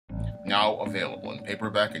Now available in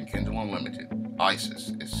paperback and Kindle Unlimited.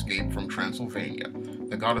 Isis, Escape from Transylvania.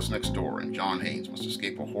 The goddess next door and John Haynes must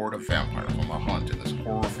escape a horde of vampires on the hunt in this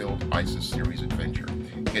horror-filled Isis series adventure.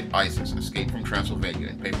 Get Isis, Escape from Transylvania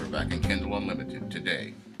in paperback and Kindle Unlimited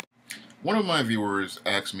today. One of my viewers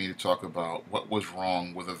asked me to talk about what was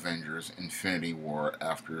wrong with Avengers Infinity War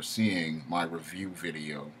after seeing my review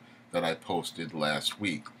video that I posted last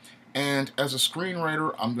week. And as a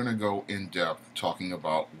screenwriter, I'm going to go in depth talking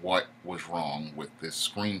about what was wrong with this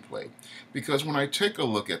screenplay. Because when I take a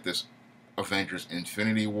look at this Avengers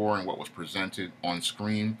Infinity War and what was presented on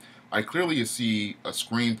screen, I clearly see a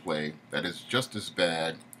screenplay that is just as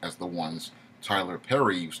bad as the ones Tyler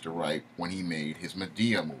Perry used to write when he made his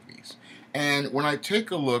Medea movies. And when I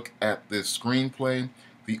take a look at this screenplay,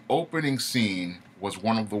 the opening scene was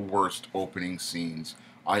one of the worst opening scenes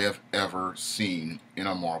I have ever seen in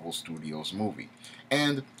a Marvel Studios movie.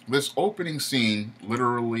 And this opening scene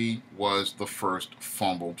literally was the first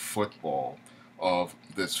fumbled football of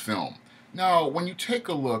this film. Now, when you take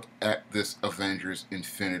a look at this Avengers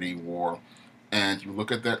Infinity War and you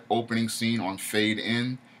look at that opening scene on Fade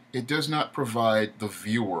In, it does not provide the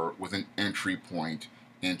viewer with an entry point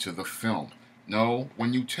into the film. No,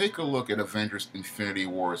 when you take a look at Avengers Infinity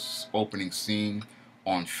War's opening scene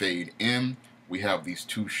on Fade In, we have these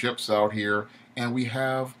two ships out here, and we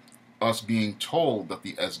have us being told that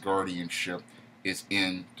the Asgardian ship is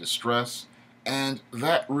in distress, and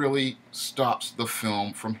that really stops the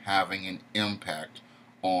film from having an impact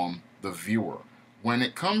on the viewer. When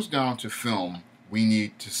it comes down to film, we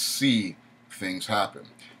need to see things happen.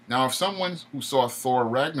 Now, if someone who saw Thor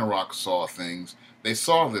Ragnarok saw things, they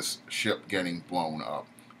saw this ship getting blown up.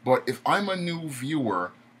 But if I'm a new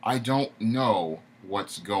viewer, I don't know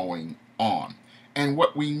what's going on. And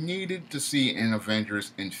what we needed to see in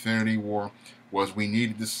Avengers Infinity War was we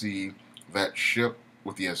needed to see that ship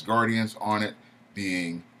with the Asgardians on it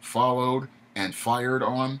being followed and fired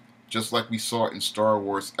on, just like we saw in Star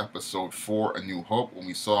Wars Episode 4, A New Hope, when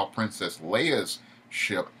we saw Princess Leia's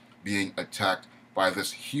ship being attacked by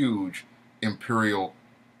this huge Imperial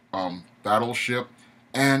battleship.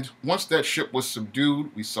 And once that ship was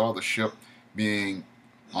subdued, we saw the ship being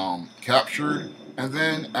captured. And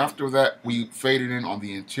then after that, we faded in on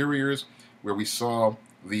the interiors where we saw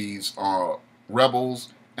these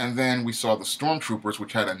rebels. And then we saw the stormtroopers,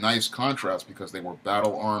 which had a nice contrast because they were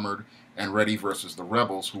battle armored and ready versus the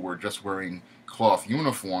rebels who were just wearing cloth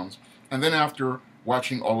uniforms. And then after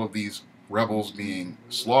watching all of these rebels being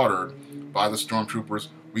slaughtered by the stormtroopers,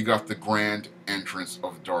 we got the grand entrance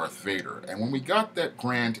of Darth Vader. And when we got that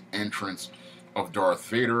grand entrance of Darth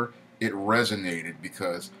Vader, it resonated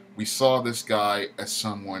because we saw this guy as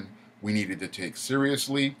someone we needed to take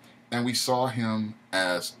seriously, and we saw him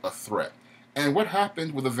as a threat. And what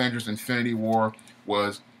happened with Avengers Infinity War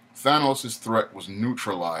was Thanos' threat was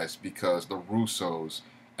neutralized because the Russos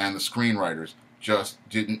and the screenwriters just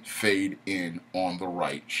didn't fade in on the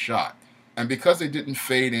right shot. And because they didn't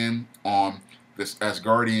fade in on this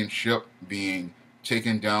Asgardian ship being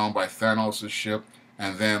taken down by Thanos' ship,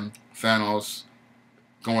 and then Thanos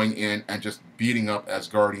going in and just beating up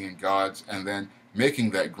Asgardian gods, and then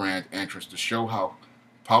making that grand entrance to show how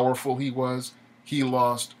powerful he was, he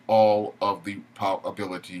lost all of the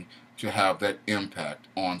ability to have that impact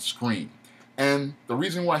on screen. And the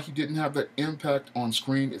reason why he didn't have that impact on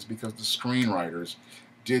screen is because the screenwriters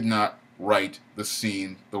did not write the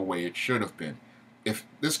scene the way it should have been. If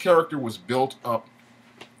this character was built up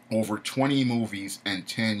over 20 movies and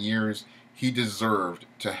 10 years, he deserved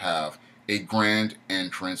to have a grand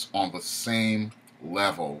entrance on the same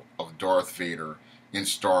level of Darth Vader in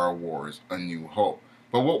Star Wars A New Hope.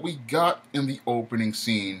 But what we got in the opening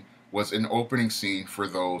scene was an opening scene for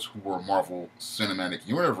those who were Marvel Cinematic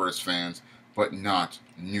Universe fans, but not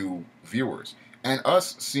new viewers. And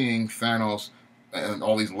us seeing Thanos and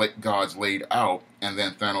all these gods laid out, and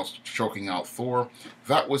then Thanos choking out Thor,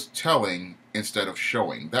 that was telling instead of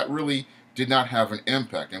showing. That really did not have an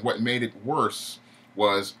impact. And what made it worse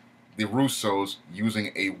was the Russos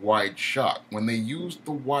using a wide shot. When they used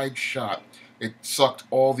the wide shot, it sucked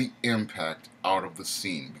all the impact out of the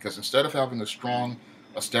scene. Because instead of having a strong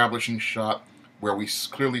establishing shot where we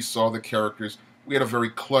clearly saw the characters, we had a very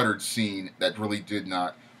cluttered scene that really did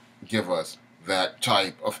not give us that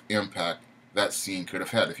type of impact that scene could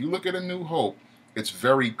have had. If you look at A New Hope, it's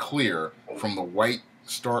very clear from the white,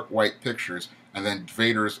 stark white pictures and then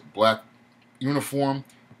Vader's black uniform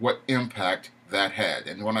what impact that had.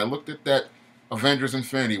 And when I looked at that Avengers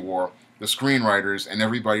Infinity War, the screenwriters and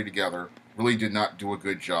everybody together really did not do a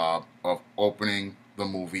good job of opening the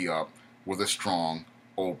movie up with a strong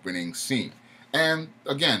opening scene. And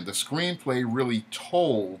again, the screenplay really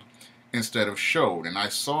told instead of showed. And I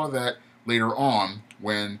saw that later on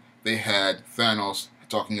when they had Thanos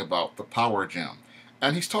talking about the power gem.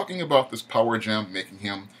 And he's talking about this power gem making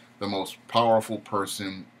him the most powerful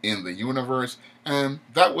person in the universe. And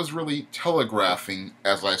that was really telegraphing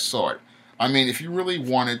as I saw it. I mean, if you really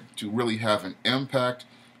wanted to really have an impact,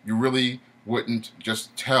 you really wouldn't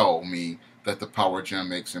just tell me that the power gem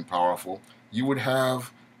makes him powerful. You would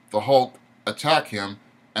have the Hulk attack him,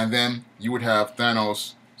 and then you would have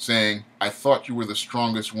Thanos saying, I thought you were the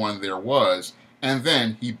strongest one there was, and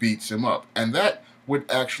then he beats him up. And that would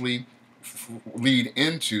actually lead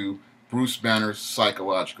into Bruce Banner's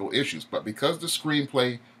psychological issues. But because the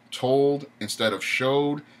screenplay told instead of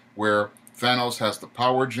showed, where Thanos has the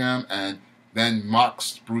power gem and then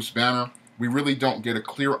mocks Bruce Banner, we really don't get a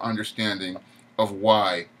clear understanding of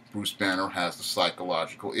why Bruce Banner has the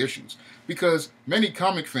psychological issues. Because many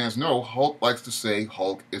comic fans know Hulk likes to say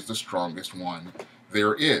Hulk is the strongest one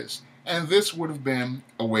there is. And this would have been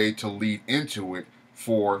a way to lead into it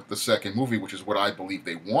for the second movie, which is what I believe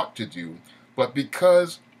they want to do. But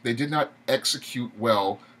because they did not execute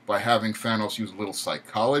well by having Thanos use a little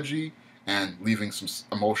psychology and leaving some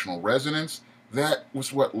emotional resonance, that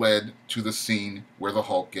was what led to the scene where the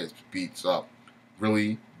Hulk gets beats up,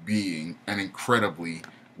 really being an incredibly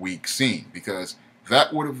weak scene, because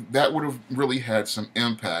that would have really had some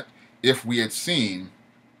impact if we had seen,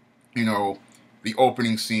 the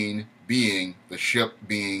opening scene being the ship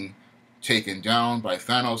being taken down by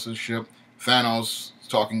Thanos' ship. Thanos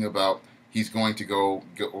talking about he's going to go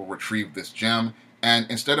retrieve this gem, and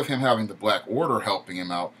instead of him having the Black Order helping him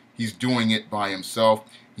out, he's doing it by himself.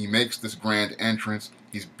 He makes this grand entrance.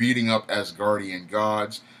 He's beating up Asgardian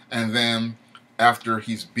gods, and then after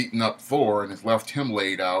he's beaten up Thor and has left him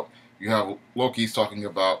laid out, you have Loki's talking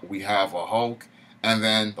about we have a Hulk, and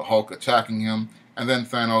then the Hulk attacking him, and then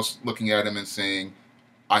Thanos looking at him and saying,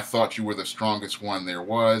 I thought you were the strongest one there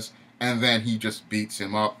was, and then he just beats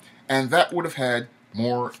him up. And that would have had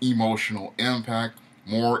more emotional impact,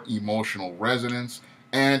 more emotional resonance,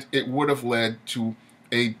 and it would have led to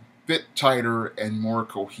a bit tighter and more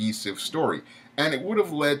cohesive story. And it would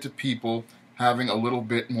have led to people having a little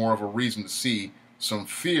bit more of a reason to see some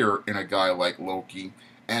fear in a guy like Loki,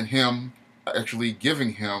 and him actually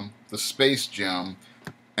giving him the space gem,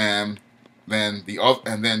 and then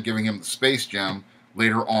giving him the space gem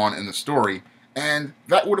later on in the story. And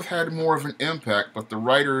that would have had more of an impact, but the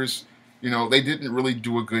writers, they didn't really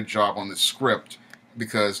do a good job on the script,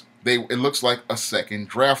 because it looks like a second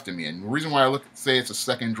draft to me. And the reason why I say it's a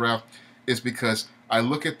second draft is because I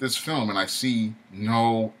look at this film and I see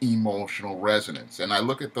no emotional resonance. And I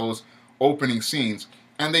look at those opening scenes,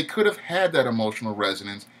 and they could have had that emotional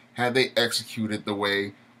resonance had they executed the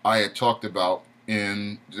way I had talked about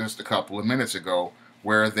in just a couple of minutes ago,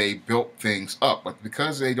 where they built things up. But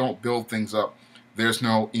because they don't build things up, there's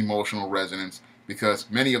no emotional resonance, because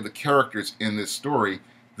many of the characters in this story,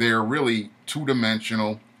 they're really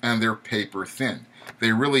two-dimensional and they're paper thin.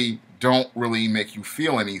 They really don't really make you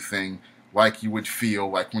feel anything like you would feel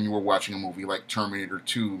like when you were watching a movie like Terminator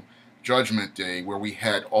 2, Judgment Day, where we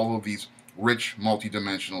had all of these rich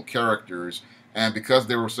multi-dimensional characters. And because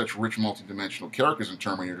there were such rich multi-dimensional characters in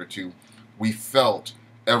Terminator 2, we felt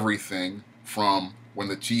everything from when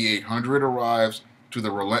the T-800 arrives, to the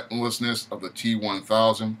relentlessness of the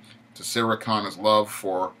T-1000, to Sarah Connor's love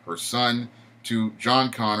for her son, to John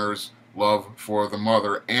Connor's love for the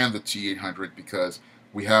mother and the T-800, because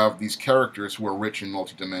we have these characters who are rich and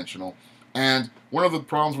multidimensional. And one of the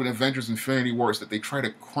problems with Avengers Infinity War is that they try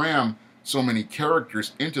to cram so many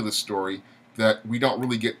characters into the story that we don't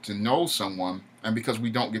really get to know someone, and because we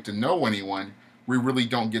don't get to know anyone, we really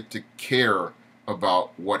don't get to care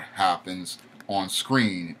about what happens on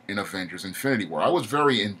screen in Avengers Infinity War. I was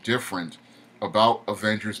very indifferent about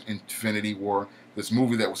Avengers Infinity War, this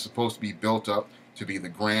movie that was supposed to be built up to be the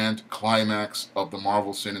grand climax of the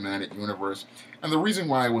Marvel Cinematic Universe. And the reason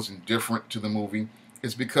why I was indifferent to the movie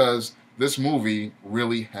is because this movie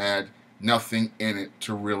really had nothing in it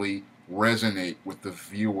to really resonate with the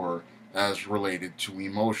viewer as related to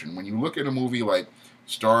emotion. When you look at a movie like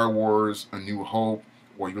Star Wars A New Hope,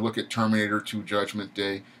 or you look at Terminator 2 Judgment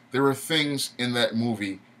Day, there are things in that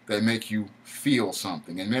movie that make you feel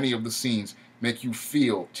something, and many of the scenes make you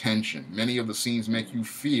feel tension. Many of the scenes make you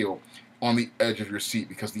feel on the edge of your seat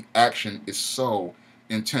because the action is so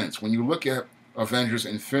intense. When you look at Avengers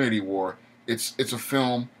Infinity War, it's a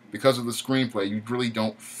film, because of the screenplay, you really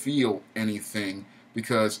don't feel anything,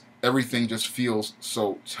 because everything just feels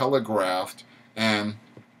so telegraphed and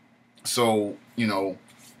so,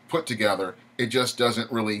 put together. It just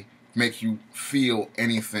doesn't really make you feel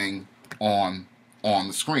anything on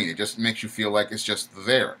the screen. It just makes you feel like it's just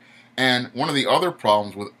there. And one of the other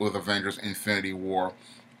problems with Avengers Infinity War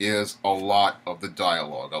is a lot of the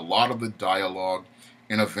dialogue. A lot of the dialogue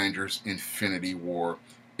in Avengers Infinity War,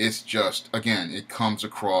 it's just, again, it comes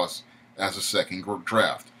across as a second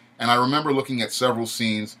draft. And I remember looking at several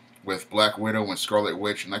scenes with Black Widow and Scarlet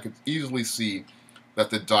Witch, and I could easily see that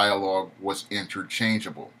the dialogue was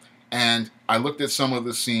interchangeable. And I looked at some of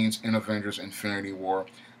the scenes in Avengers Infinity War,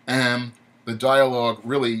 and the dialogue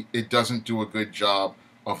really, it doesn't do a good job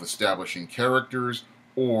of establishing characters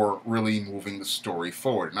or really moving the story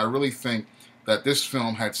forward. And I really think that this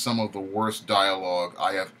film had some of the worst dialogue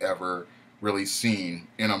I have ever really seen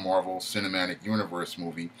in a Marvel Cinematic Universe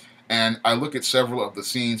movie. And I look at several of the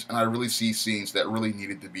scenes, and I really see scenes that really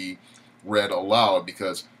needed to be read aloud,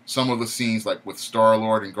 because some of the scenes, like with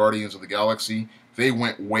Star-Lord and Guardians of the Galaxy, they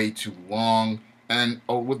went way too long. And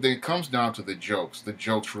when it comes down to the jokes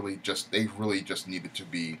really just needed to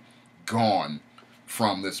be gone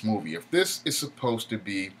from this movie. If this is supposed to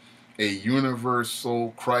be a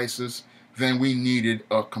universal crisis, then we needed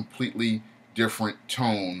a completely different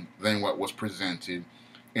tone than what was presented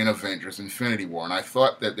in Avengers Infinity War. And I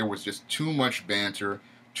thought that there was just too much banter,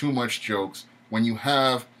 too much jokes. When you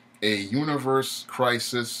have a universe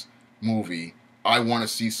crisis movie, I want to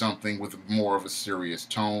see something with more of a serious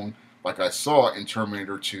tone, like I saw in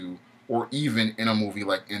Terminator 2, or even in a movie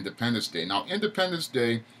like Independence Day. Now, Independence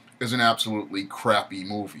Day is an absolutely crappy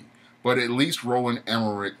movie, but at least Roland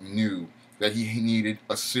Emmerich knew that he needed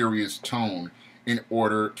a serious tone in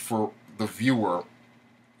order for the viewer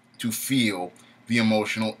to feel the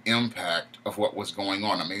emotional impact of what was going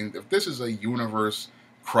on. I mean, if this is a universe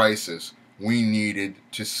crisis, we needed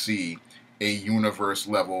to see a universe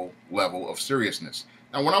level of seriousness.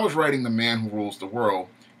 Now, when I was writing The Man Who Rules the World,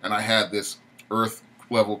 and I had this Earth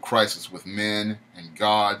level crisis with men and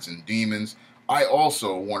gods and demons, I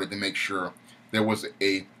also wanted to make sure there was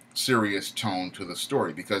a serious tone to the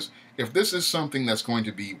story, because if this is something that's going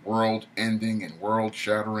to be world-ending and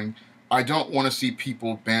world-shattering, I don't want to see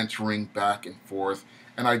people bantering back and forth,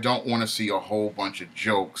 and I don't want to see a whole bunch of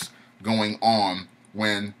jokes going on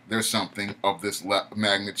when there's something of this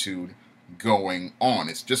magnitude going on.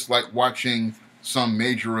 It's just like watching some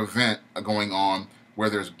major event going on where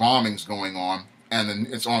there's bombings going on, and then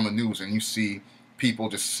it's on the news, and you see people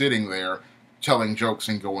just sitting there telling jokes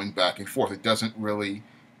and going back and forth. It doesn't really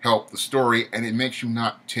help the story, and it makes you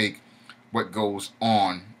not take what goes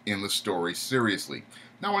on in the story seriously.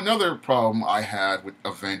 Now, another problem I had with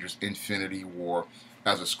Avengers Infinity War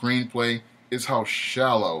as a screenplay is how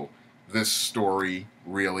shallow this story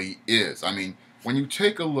really is. I mean, when you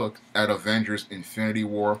take a look at Avengers Infinity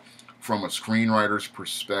War from a screenwriter's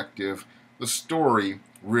perspective, the story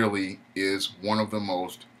really is one of the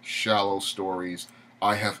most shallow stories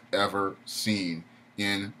I have ever seen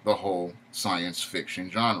in the whole science fiction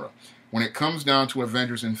genre. When it comes down to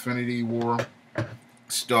Avengers Infinity War,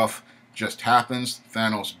 stuff just happens.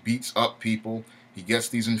 Thanos beats up people. He gets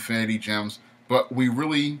these Infinity Gems, but we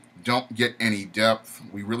really don't get any depth.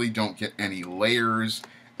 We really don't get any layers,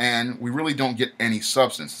 and we really don't get any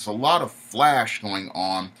substance. It's a lot of flash going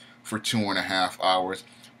on for 2.5 hours,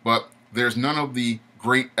 but there's none of the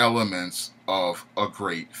great elements of a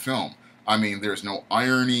great film. I mean, there's no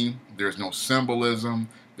irony, there's no symbolism,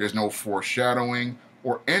 there's no foreshadowing,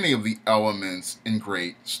 or any of the elements in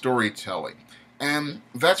great storytelling. And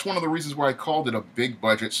that's one of the reasons why I called it a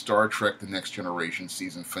big-budget Star Trek The Next Generation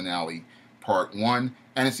season finale, Part 1.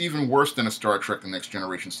 And it's even worse than a Star Trek The Next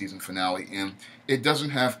Generation season finale, and it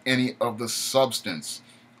doesn't have any of the substance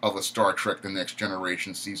of a Star Trek The Next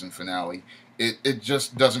Generation season finale. It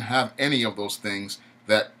just doesn't have any of those things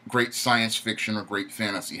that great science fiction or great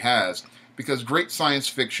fantasy has, because great science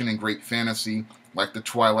fiction and great fantasy, like the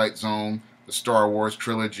Twilight Zone, the Star Wars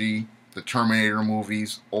trilogy, the Terminator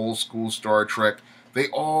movies, old school Star Trek, they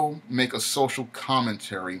all make a social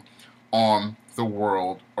commentary on the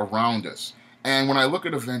world around us. And when I look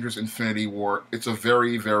at Avengers Infinity War, it's a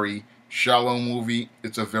very, very shallow movie,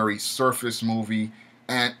 it's a very surface movie,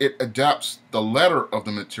 and it adapts the letter of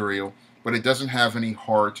the material, but it doesn't have any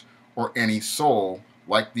heart or any soul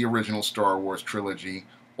like the original Star Wars trilogy,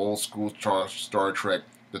 old school Star Trek,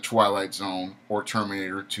 the Twilight Zone, or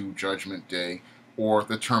Terminator 2 Judgment Day, or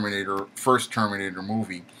the first Terminator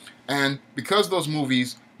movie. And because those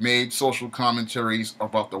movies made social commentaries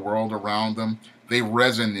about the world around them, they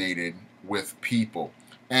resonated with people.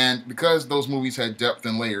 And because those movies had depth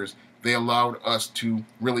and layers, they allowed us to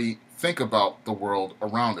really think about the world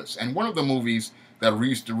around us. And one of the movies that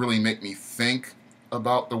used to really make me think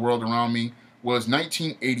about the world around me was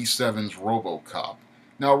 1987's RoboCop.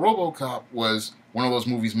 Now, RoboCop was one of those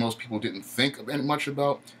movies most people didn't think much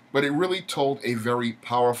about, but it really told a very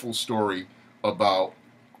powerful story about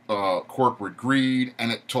corporate greed,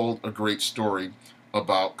 and it told a great story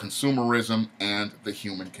about consumerism and the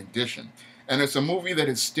human condition. And it's a movie that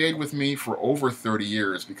has stayed with me for over 30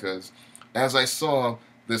 years because as I saw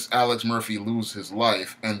this Alex Murphy lose his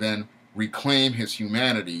life and then reclaim his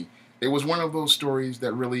humanity, it was one of those stories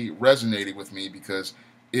that really resonated with me because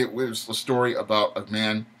it was a story about a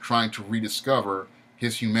man trying to rediscover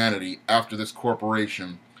his humanity after this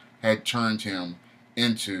corporation had turned him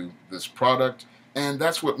into this product. And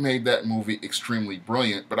that's what made that movie extremely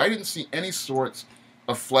brilliant. But I didn't see any sorts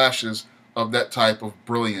of flashes of that type of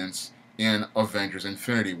brilliance in Avengers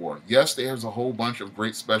Infinity War. Yes, there's a whole bunch of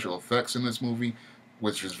great special effects in this movie,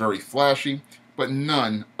 which is very flashy, but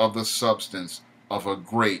none of the substance of a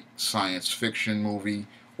great science fiction movie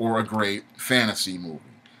or a great fantasy movie.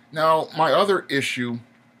 Now, my other issue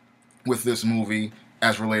with this movie,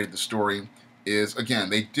 as related to story, is, again,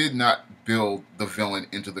 they did not build the villain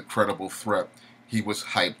into the credible threat he was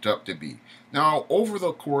hyped up to be. Now, over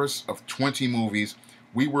the course of 20 movies,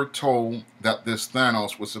 we were told that this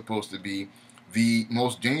Thanos was supposed to be the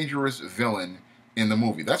most dangerous villain in the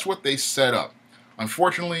movie. That's what they set up.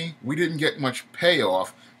 Unfortunately, we didn't get much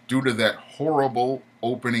payoff due to that horrible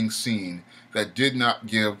opening scene that did not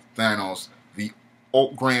give Thanos the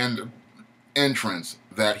grand entrance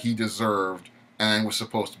that he deserved and was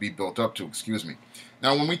supposed to be built up to,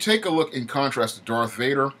 Now, when we take a look in contrast to Darth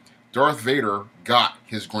Vader got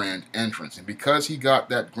his grand entrance. And because he got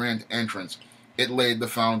that grand entrance, it laid the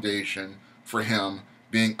foundation for him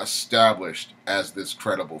being established as this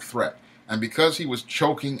credible threat. And because he was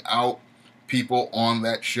choking out people on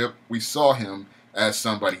that ship, we saw him as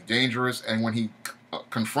somebody dangerous. And when he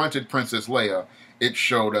confronted Princess Leia, it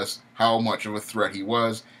showed us how much of a threat he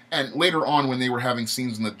was. And later on, when they were having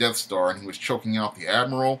scenes in the Death Star and he was choking out the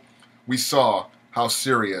Admiral, we saw how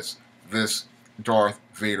serious this Darth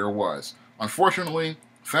Vader was. Unfortunately,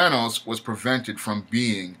 Thanos was prevented from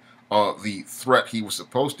being the threat he was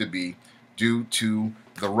supposed to be due to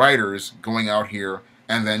the writers going out here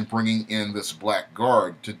and then bringing in this black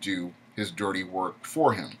guard to do his dirty work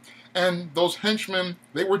for him. And those henchmen,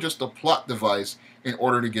 they were just a plot device in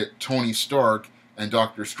order to get Tony Stark and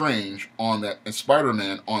Doctor Strange on that, and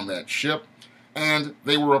Spider-Man on that ship. And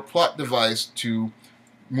they were a plot device to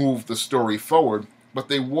move the story forward, but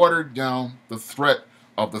they watered down the threat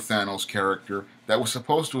of the Thanos character that was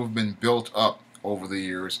supposed to have been built up over the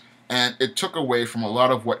years, and it took away from a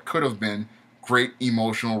lot of what could have been great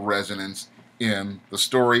emotional resonance in the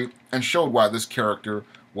story and showed why this character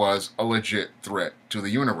was a legit threat to the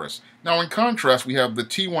universe. Now, in contrast, we have the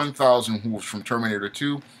T-1000, who was from Terminator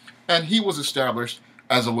 2, and he was established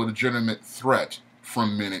as a legitimate threat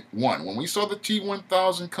from minute one. When we saw the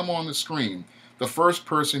T-1000 come on the screen, the first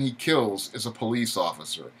person he kills is a police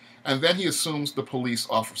officer, and then he assumes the police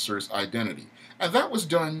officer's identity. And that was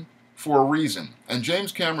done for a reason. And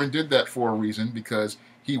James Cameron did that for a reason because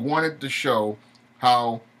he wanted to show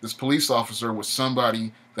how this police officer was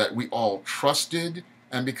somebody that we all trusted,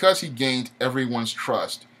 and because he gained everyone's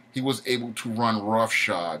trust, he was able to run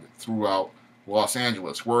roughshod throughout Los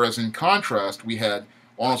Angeles. Whereas in contrast, we had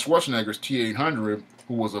Arnold Schwarzenegger's T-800,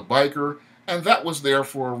 who was a biker, and that was there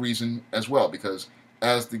for a reason as well, because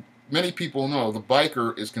as many people know, the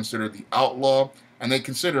biker is considered the outlaw, and they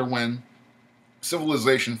consider when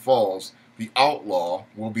civilization falls, the outlaw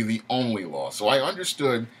will be the only law. So I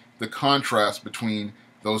understood the contrast between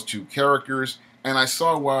those two characters, and I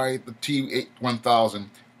saw why the T-1000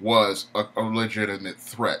 was a legitimate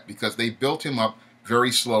threat, because they built him up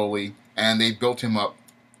very slowly, and they built him up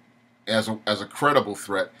as a credible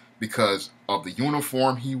threat because of the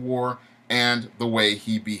uniform he wore and the way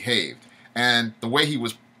he behaved. And the way he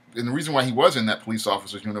was, and the reason why he was in that police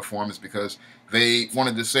officer's uniform is because they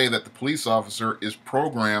wanted to say that the police officer is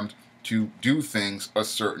programmed to do things a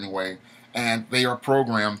certain way, and they are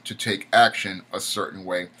programmed to take action a certain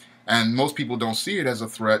way. And most people don't see it as a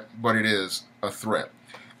threat, but it is a threat.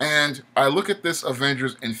 And I look at this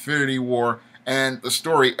Avengers Infinity War, and the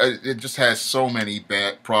story, it just has so many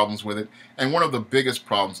bad problems with it. And one of the biggest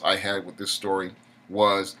problems I had with this story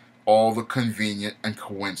was all the convenient and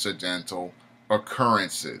coincidental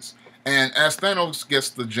occurrences. And as Thanos gets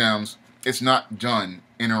the gems, it's not done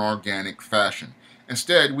in an organic fashion.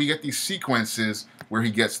 Instead, we get these sequences where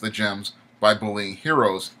he gets the gems by bullying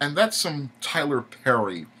heroes, and that's some Tyler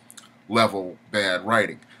Perry level bad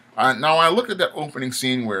writing. Now, I looked at that opening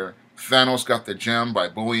scene where Thanos got the gem by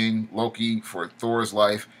bullying Loki for Thor's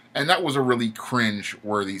life, and that was a really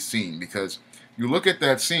cringe-worthy scene, because you look at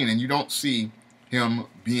that scene and you don't see him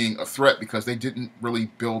being a threat because they didn't really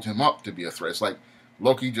build him up to be a threat. It's like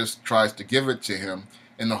Loki just tries to give it to him,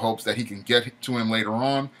 in the hopes that he can get to him later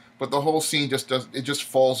on. But the whole scene just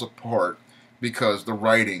falls apart because the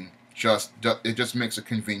writing just makes a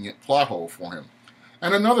convenient plot hole for him.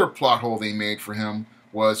 And another plot hole they made for him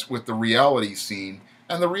was with the reality scene.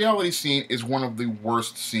 And the reality scene is one of the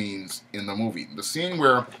worst scenes in the movie. The scene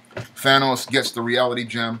where Thanos gets the reality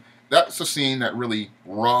gem, that's a scene that really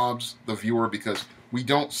robs the viewer because we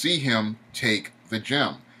don't see him take the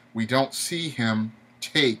gem. We don't see him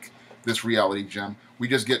take this reality gem. We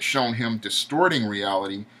just get shown him distorting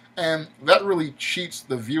reality, and that really cheats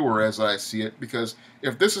the viewer as I see it, because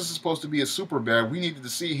if this is supposed to be a super bad, we needed to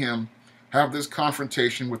see him have this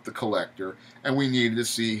confrontation with the Collector, and we needed to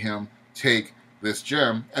see him take this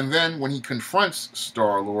gem, and then when he confronts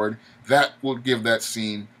Star-Lord, that will give that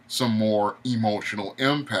scene some more emotional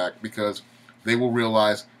impact, because they will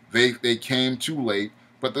realize they came too late,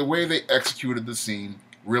 but the way they executed the scene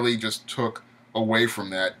really just took away from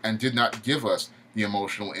that and did not give us the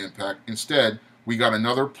emotional impact. Instead, we got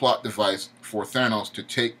another plot device for Thanos to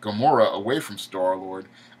take Gamora away from Star-Lord,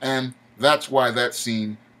 and that's why that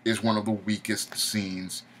scene is one of the weakest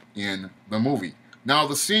scenes in the movie. Now,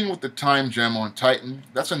 the scene with the time gem on Titan,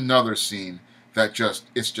 that's another scene that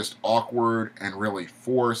it's just awkward and really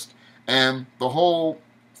forced. And the whole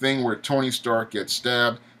thing where Tony Stark gets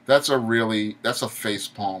stabbed, that's a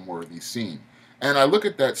facepalm worthy scene. And I look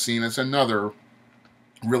at that scene as another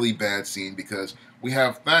really bad scene because we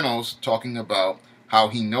have Thanos talking about how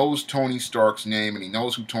he knows Tony Stark's name and he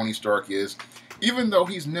knows who Tony Stark is, even though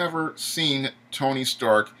he's never seen Tony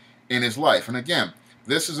Stark in his life. And again,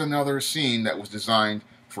 this is another scene that was designed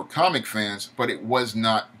for comic fans, but it was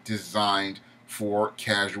not designed for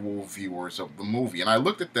casual viewers of the movie. And I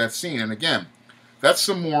looked at that scene, and again, that's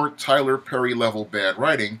some more Tyler Perry level bad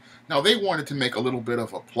writing. Now, they wanted to make a little bit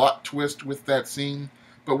of a plot twist with that scene,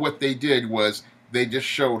 but what they did was they just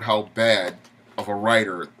showed how bad of a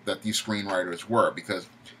writer that these screenwriters were, because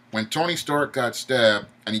when Tony Stark got stabbed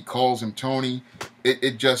and he calls him Tony,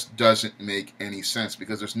 it just doesn't make any sense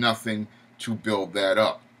because there's nothing to build that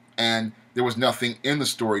up. And there was nothing in the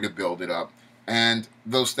story to build it up. And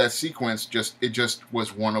that sequence just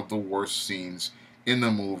was one of the worst scenes in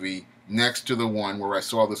the movie, next to the one where I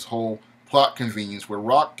saw this whole plot convenience where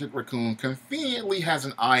Rocket Raccoon conveniently has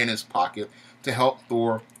an eye in his pocket to help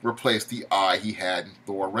Thor replace the eye he had in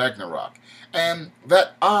Thor Ragnarok. And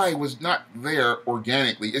that eye was not there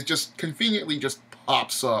organically. It just conveniently just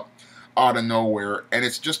pops up out of nowhere, and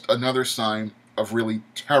it's just another sign of really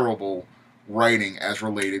terrible writing as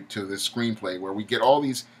related to this screenplay, where we get all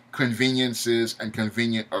these conveniences and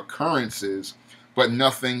convenient occurrences, but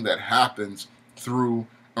nothing that happens through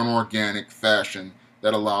an organic fashion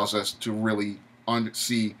that allows us to really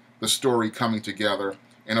see the story coming together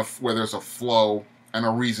where there's a flow and a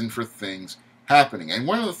reason for things happening. And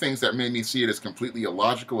one of the things that made me see it as completely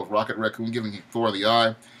illogical of Rocket Raccoon giving Thor the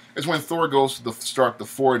eye is when Thor goes to start the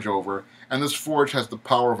forge over, and this forge has the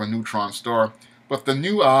power of a neutron star, but the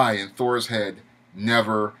new eye in Thor's head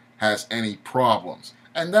never has any problems.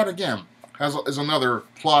 And that, again, is another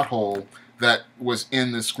plot hole that was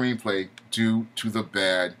in the screenplay due to the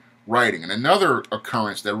bad writing. And another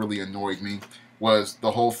occurrence that really annoyed me was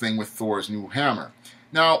the whole thing with Thor's new hammer.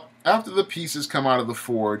 Now, after the pieces come out of the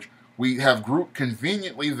forge, we have Groot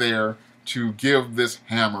conveniently there to give this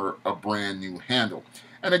hammer a brand new handle.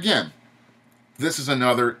 And again, this is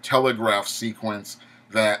another telegraph sequence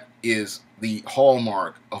that is the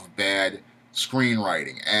hallmark of bad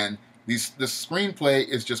screenwriting. And this screenplay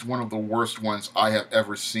is just one of the worst ones I have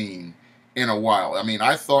ever seen in a while. I mean,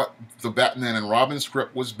 I thought the Batman and Robin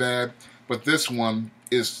script was bad, but this one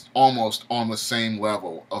is almost on the same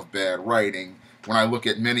level of bad writing when I look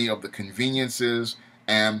at many of the conveniences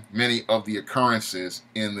and many of the occurrences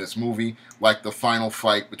in this movie, like the final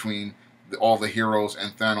fight between all the heroes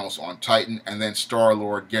and Thanos on Titan, and then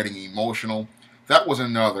Star-Lord getting emotional. That was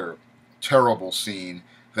another terrible scene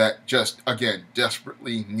that just, again,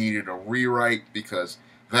 desperately needed a rewrite, because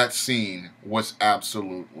that scene was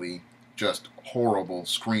absolutely just horrible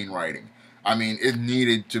screenwriting. I mean, it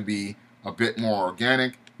needed to be a bit more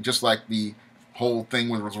organic, just like the whole thing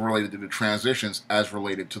was related to the transitions as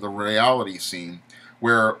related to the reality scene,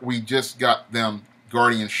 where we just got them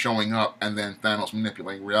Guardians showing up and then Thanos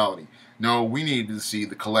manipulating reality. No, we needed to see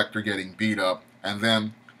the Collector getting beat up and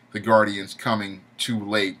then the Guardians coming too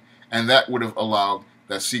late, and that would have allowed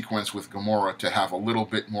that sequence with Gamora to have a little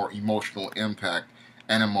bit more emotional impact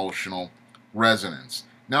and emotional resonance.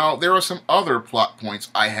 Now, there are some other plot points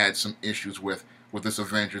I had some issues with this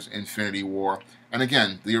Avengers Infinity War. And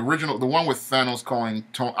again, the one with Thanos calling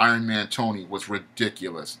Iron Man Tony was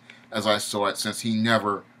ridiculous as I saw it, since he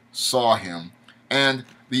never saw him. And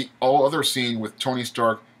The all other scene with Tony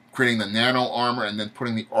Stark creating the nano armor and then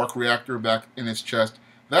putting the arc reactor back in his chest,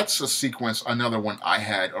 that's a sequence, another one I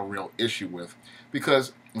had a real issue with,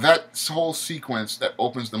 because that whole sequence that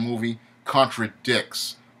opens the movie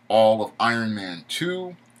contradicts all of Iron Man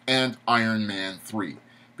 2 and Iron Man 3.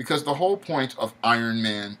 Because the whole point of Iron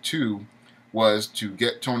Man 2 was to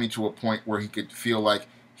get Tony to a point where he could feel like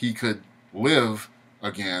he could live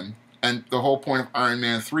again. And the whole point of Iron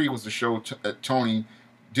Man 3 was to show that Tony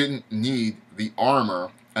didn't need the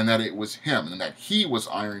armor and that it was him and that he was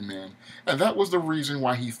Iron Man. And that was the reason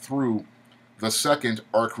why he threw the second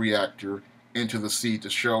arc reactor into the sea, to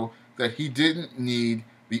show that he didn't need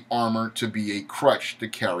the armor to be a crutch to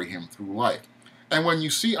carry him through life. And when you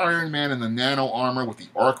see Iron Man in the nano armor with the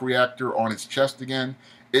arc reactor on his chest again,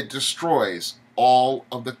 it destroys all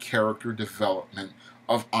of the character development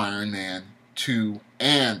of Iron Man 2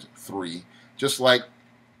 and 3. Just like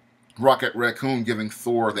Rocket Raccoon giving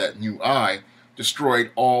Thor that new eye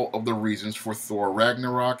destroyed all of the reasons for Thor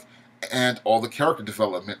Ragnarok and all the character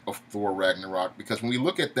development of Thor Ragnarok. Because when we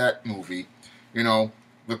look at that movie, you know,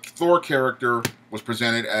 the Thor character was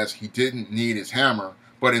presented as he didn't need his hammer,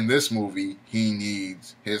 but in this movie, he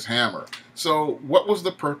needs his hammer. So what was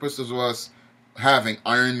the purpose of us having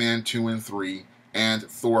Iron Man 2 and 3 and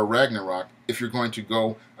Thor Ragnarok if you're going to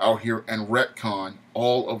go out here and retcon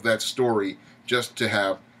all of that story just to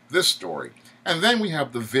have this story? And then we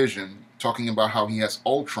have the Vision talking about how he has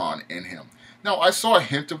Ultron in him. Now, I saw a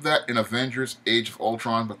hint of that in Avengers Age of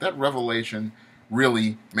Ultron, but that revelation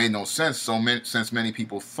really made no sense, since many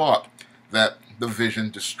people thought that the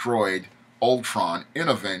Vision destroyed Ultron in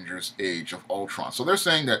Avengers Age of Ultron. So they're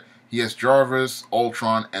saying that he has Jarvis,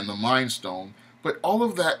 Ultron, and the Mind Stone, but all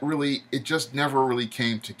of that really, it just never really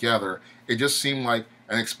came together. It just seemed like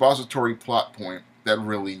an expository plot point that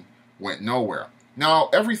really went nowhere. Now,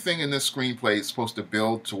 everything in this screenplay is supposed to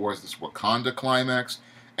build towards this Wakanda climax,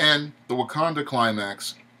 and the Wakanda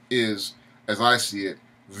climax is, as I see it,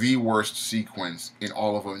 the worst sequence in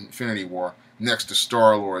all of Infinity War, next to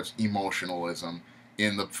Star-Lord's emotionalism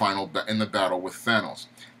in the battle with Thanos.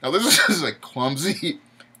 Now, this is a clumsy,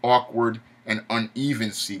 awkward, and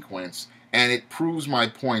uneven sequence, and it proves my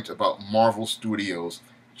point about Marvel Studios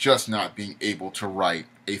just not being able to write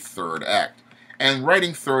a third act. And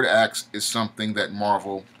writing third acts is something that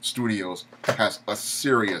Marvel Studios has a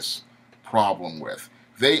serious problem with.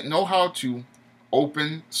 They know how to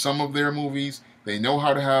open some of their movies, they know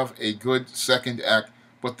how to have a good second act,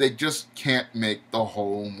 but they just can't make the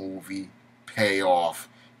whole movie pay off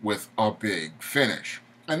with a big finish.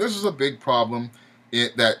 And this is a big problem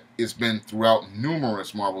that has been throughout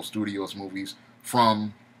numerous Marvel Studios movies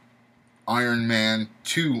from Iron Man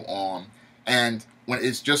 2 on, and when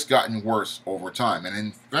it's just gotten worse over time.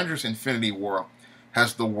 And Avengers Infinity War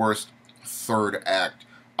has the worst third act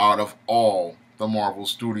out of all the Marvel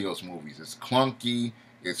Studios movies. It's clunky,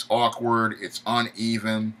 it's awkward, it's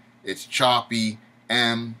uneven, it's choppy,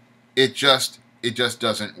 and it just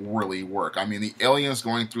doesn't really work. I mean, the aliens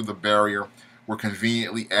going through the barrier were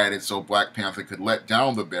conveniently added so Black Panther could let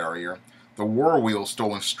down the barrier. The War Wheels,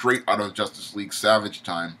 stolen straight out of Justice League Savage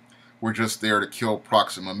Time, were just there to kill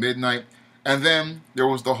Proxima Midnight. And then there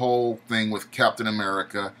was the whole thing with Captain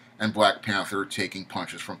America and Black Panther taking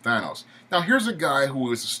punches from Thanos. Now, here's a guy who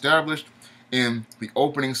was established in the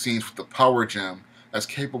opening scenes with the Power Gem as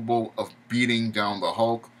capable of beating down the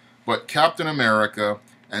Hulk, but Captain America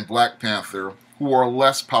and Black Panther, who are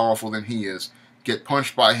less powerful than he is, get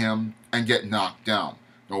punched by him and get knocked down.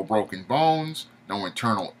 No broken bones, no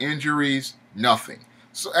internal injuries, nothing.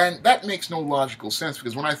 So, and that makes no logical sense,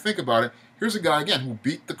 because when I think about it, here's a guy, again, who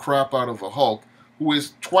beat the crap out of the Hulk, who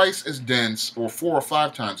is twice as dense, or 4 or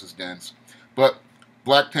 5 times as dense, but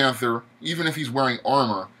Black Panther, even if he's wearing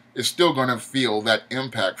armor, is still going to feel that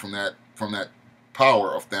impact from that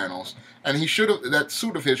power of Thanos, and that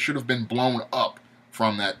suit of his should have been blown up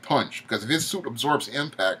from that punch, because if his suit absorbs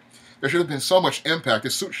impact, there should have been so much impact,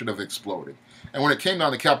 his suit should have exploded. And when it came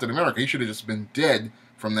down to Captain America, he should have just been dead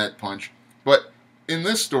from that punch. But in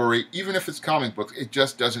this story, even if it's comic books, it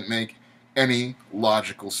just doesn't make any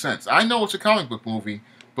logical sense. I know it's a comic book movie,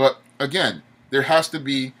 but again, there has to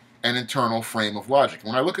be an internal frame of logic.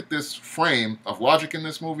 When I look at this frame of logic in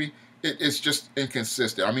this movie, it's just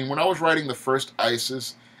inconsistent. I mean, when I was writing the first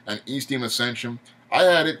Isis and East-Team Ascension, I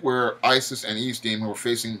had it where Isis and East-Team were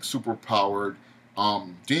facing super-powered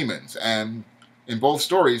demons. And in both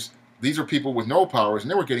stories, these are people with no powers, and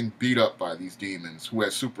they were getting beat up by these demons who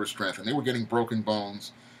had super strength, and they were getting broken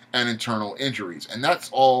bones and internal injuries. And that's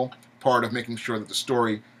all part of making sure that the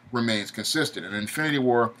story remains consistent. And Infinity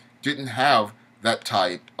War didn't have that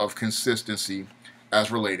type of consistency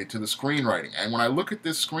as related to the screenwriting. And when I look at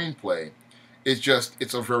this screenplay,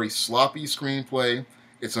 it's a very sloppy screenplay,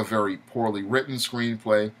 it's a very poorly written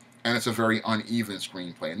screenplay, and it's a very uneven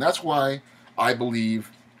screenplay. And that's why I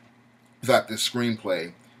believe that this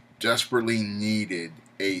screenplay desperately needed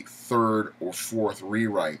a third or fourth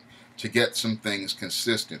rewrite to get some things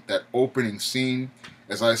consistent. That opening scene,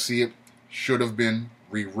 as I see it, should have been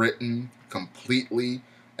rewritten completely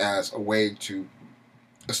as a way to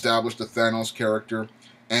establish the Thanos character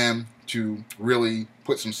and to really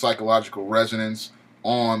put some psychological resonance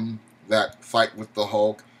on that fight with the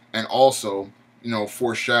Hulk, and also,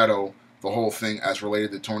 foreshadow the whole thing as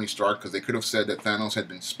related to Tony Stark, because they could have said that Thanos had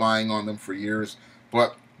been spying on them for years,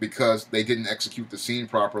 but because they didn't execute the scene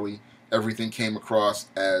properly, everything came across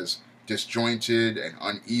as disjointed and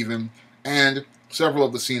uneven, and several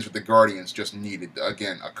of the scenes with the Guardians just needed,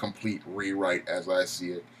 again, a complete rewrite as I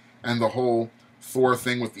see it. And the whole Thor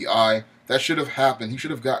thing with the eye, that should have happened. He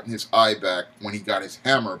should have gotten his eye back when he got his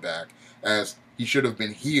hammer back, as he should have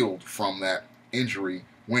been healed from that injury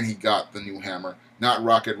when he got the new hammer, not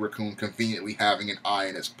Rocket Raccoon conveniently having an eye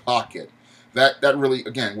in his pocket. That really,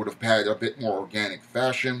 again, would have had a bit more organic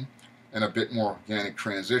fashion and a bit more organic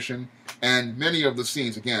transition. And many of the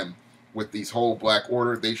scenes, again, with these whole Black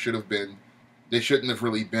Order, they shouldn't have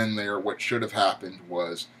really been there. What should have happened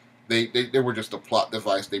was they were just a plot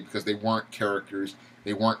device, because they weren't characters,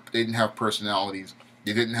 they didn't have personalities,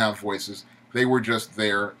 they didn't have voices. They were just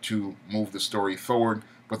there to move the story forward,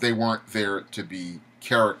 but they weren't there to be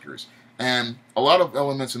characters. And a lot of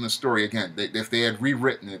elements in the story, again, if they had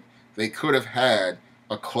rewritten it, they could have had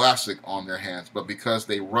a classic on their hands. But because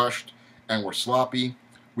they rushed and were sloppy,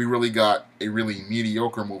 we really got a really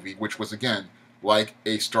mediocre movie, which was, again, like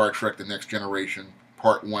a Star Trek The Next Generation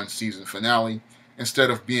Part 1 season finale, instead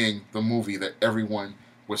of being the movie that everyone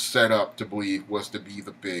was set up to believe was to be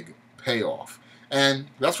the big payoff. And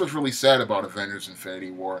that's what's really sad about Avengers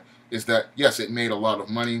Infinity War, is that, yes, it made a lot of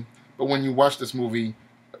money, but when you watch this movie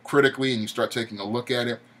critically and you start taking a look at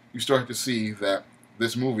it, you start to see that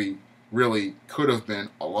this movie really could have been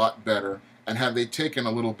a lot better, and had they taken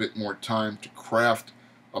a little bit more time to craft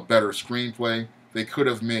a better screenplay, they could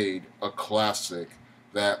have made a classic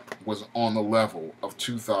that was on the level of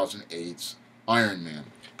 2008's Iron Man.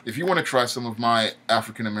 If you want to try some of my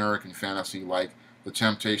African American fantasy, like The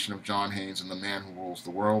Temptation of John Haynes and The Man Who Rules the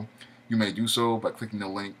World, you may do so by clicking the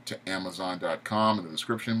link to Amazon.com in the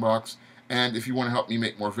description box. And if you want to help me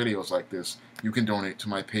make more videos like this, you can donate to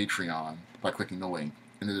my Patreon by clicking the link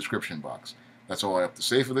in the description box. That's all I have to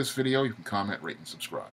say for this video. You can comment, rate, and subscribe.